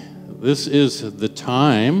saying, this is the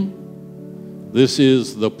time, this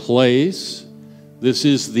is the place, this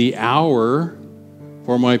is the hour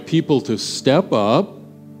for my people to step up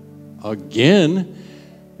again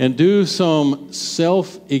and do some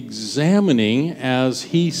self-examining as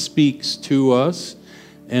he speaks to us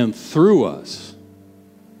and through us.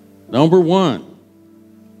 Number one,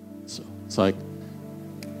 it's like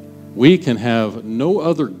we can have no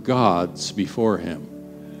other gods before him.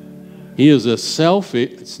 He is a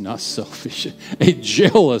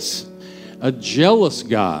jealous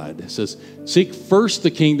God. It says, seek first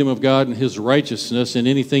the kingdom of God and his righteousness, and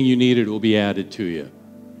anything you needed will be added to you.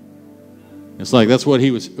 It's like that's what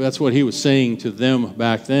he was saying to them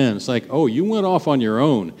back then. It's like, oh, you went off on your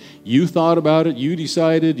own. You thought about it, you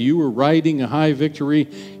decided, you were riding a high victory,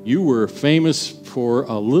 you were famous for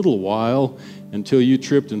a little while until you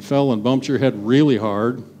tripped and fell and bumped your head really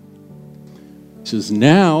hard. He says,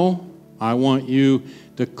 now I want you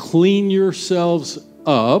to clean yourselves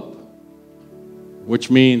up,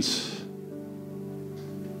 which means,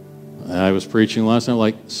 I was preaching last night,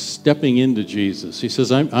 like stepping into Jesus. He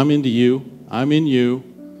says, I'm into you, I'm in you,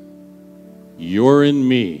 you're in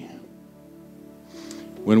me.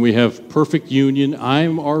 When we have perfect union,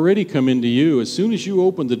 I'm already come into you. As soon as you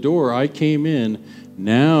opened the door, I came in.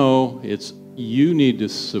 Now it's you need to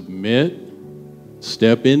submit,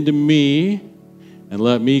 step into me, and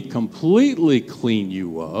let me completely clean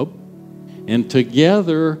you up. And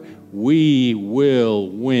together, we will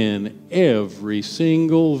win every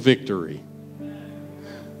single victory.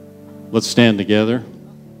 Let's stand together.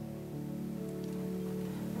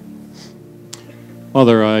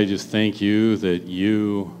 Father, I just thank you that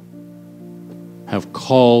you have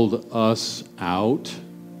called us out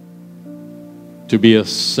to be a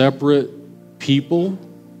separate people,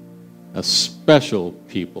 a special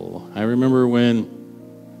people. I remember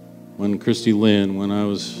when Christy Lynn, when I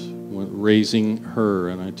was raising her,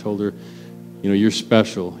 and I told her, you know, you're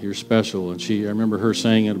special. And I remember her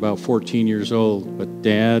saying at about 14 years old, but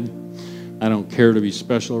Dad, I don't care to be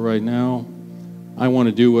special right now. I want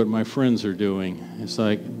to do what my friends are doing. It's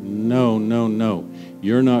like, no.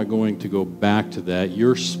 You're not going to go back to that.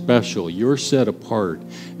 You're special. You're set apart.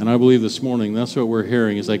 And I believe this morning that's what we're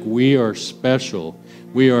hearing. It's like we are special.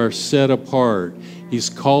 We are set apart. He's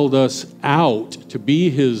called us out to be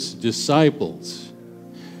his disciples.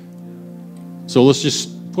 So let's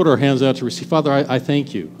just put our hands out to receive. Father, I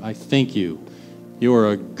thank you. I thank you. You are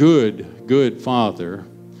a good Father.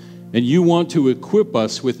 And you want to equip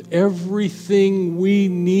us with everything we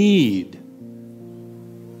need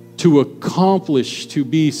to accomplish, to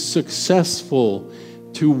be successful,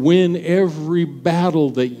 to win every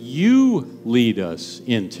battle that you lead us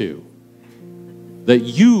into. That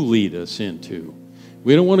you lead us into.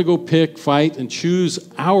 We don't want to go pick, fight, and choose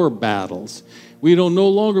our battles. We don't no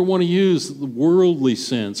longer want to use the worldly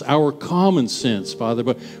sense, our common sense, Father,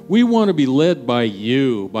 but we want to be led by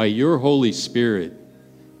you, by your Holy Spirit.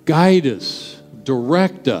 Guide us,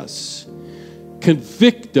 direct us,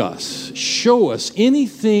 convict us, show us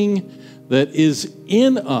anything that is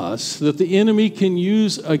in us that the enemy can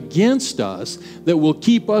use against us that will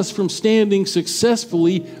keep us from standing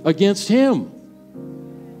successfully against him.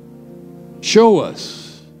 Show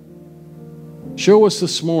us. Show us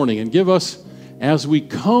this morning and give us, as we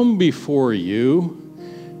come before you,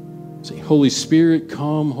 say, Holy Spirit,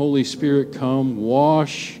 come,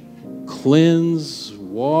 wash, cleanse,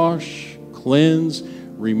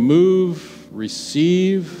 remove,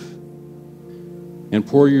 receive, and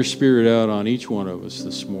pour your Spirit out on each one of us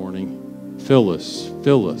this morning. Fill us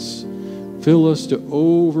to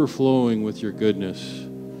overflowing with your goodness.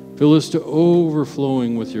 Fill us to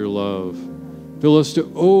overflowing with your love. Fill us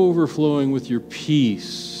to overflowing with your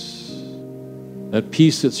peace, that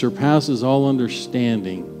peace that surpasses all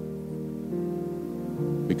understanding,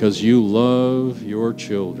 because you love your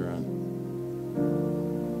children.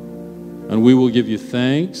 And we will give you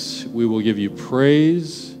thanks, we will give you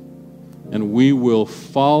praise, and we will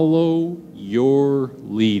follow your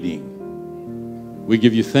leading. We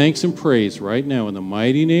give you thanks and praise right now in the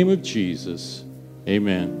mighty name of Jesus.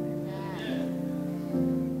 Amen.